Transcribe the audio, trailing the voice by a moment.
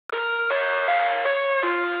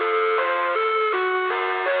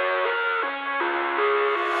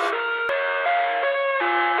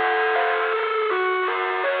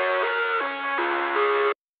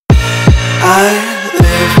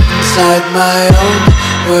inside my own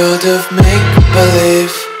world of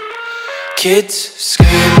make-believe. Kids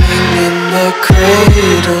screaming in their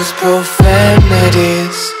cradles,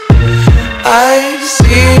 profanities. I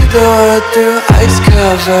see the world through ice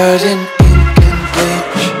covered in ink and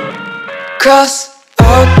bleach. Cross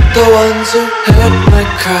out the ones who heard my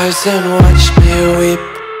cries and watched me weep.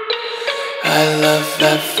 I love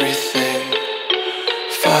everything.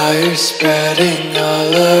 Fire spreading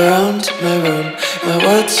all around my room. My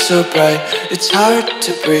world's so bright, it's hard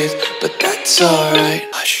to breathe, but that's alright.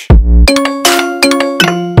 Hush.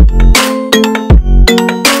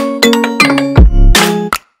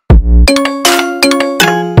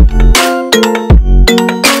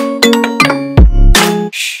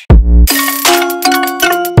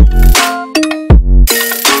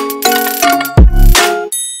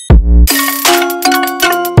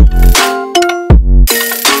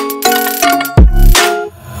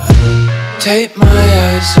 Tape my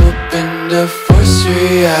eyes open to force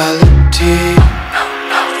reality.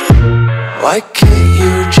 Why can't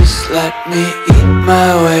you just let me eat my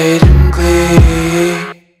weight in glee?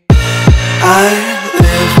 I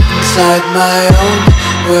live inside my own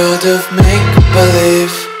world of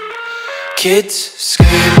make-believe. Kids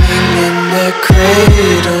screaming in their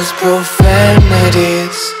cradles,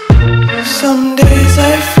 profanities. Some days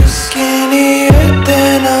I feel skinnier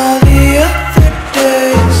than all the other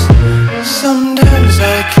days. Sometimes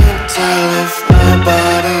I can't tell if my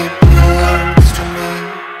body belongs to me.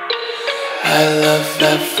 I love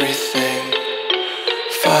everything.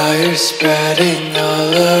 Fire spreading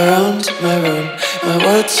all around my room. My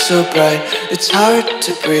world's so bright, it's hard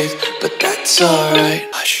to breathe, but that's alright.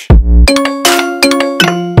 Hush.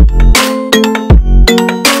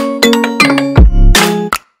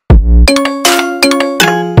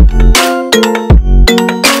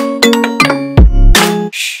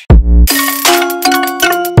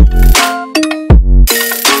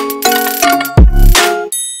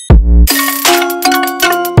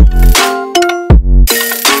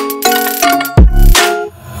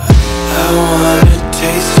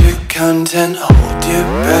 Content, hold your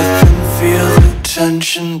breath and feel the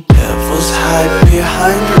tension. Devils hide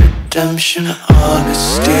behind redemption.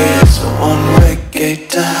 Honesty is a one-way gate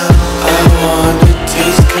to hell. I wanna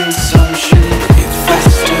taste consumption. Breathe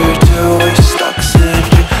faster to waste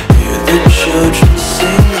oxygen. Hear the children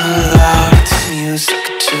sing aloud. It's music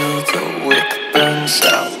till the wick burns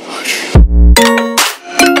out.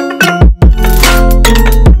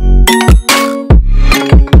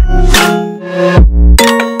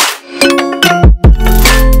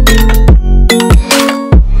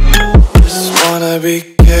 Be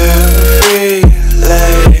carefree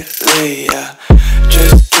lately, yeah.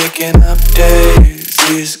 Just picking up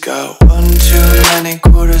daisies. Got one too many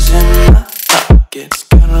quarters in my pockets.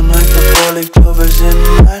 Count 'em like the 4-leaf clovers in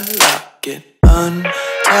my locket.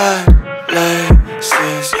 Untied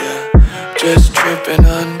laces, yeah. Just tripping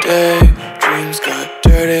on daydreams. Got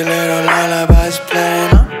dirty little lullabies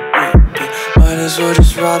playing on repeat. Might as well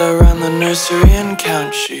just ride around the nursery and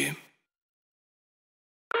count sheep.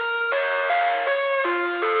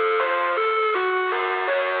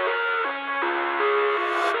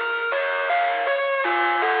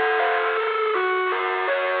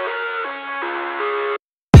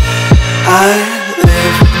 I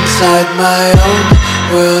live inside my own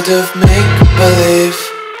world of make-believe.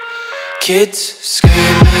 Kids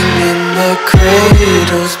screaming in their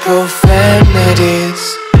cradles, profanities.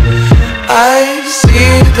 I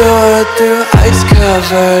see the world through ice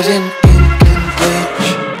covered in ink and bleach.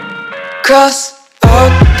 Cross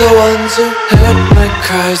out the ones who heard my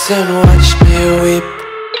cries and watched me weep.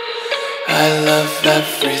 I love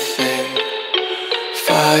everything.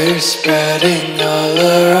 Fire spreading all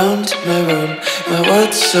around my room. My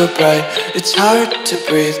world's so bright, it's hard to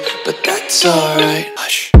breathe, but that's alright.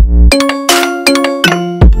 Hush.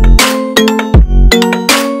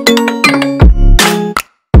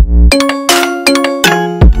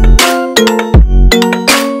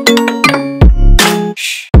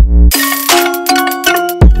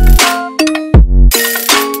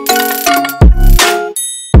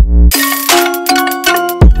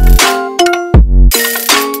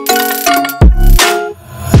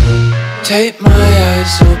 Tape my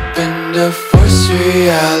eyes open to force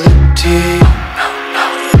reality.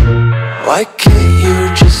 Why can't you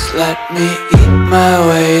just let me eat my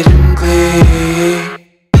weight in glee?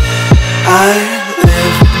 I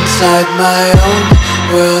live inside my own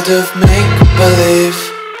world of make-believe.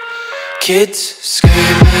 Kids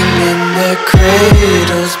screaming in their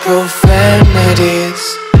cradles, profanities.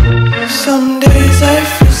 Some days I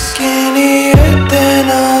feel skinnier than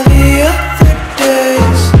all the other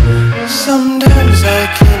days. Sometimes I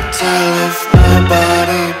can't tell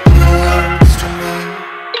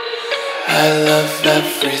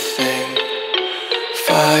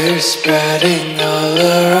is spreading all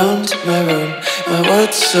around my room. My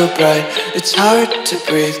world's so bright, it's hard to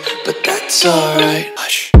breathe, but that's alright.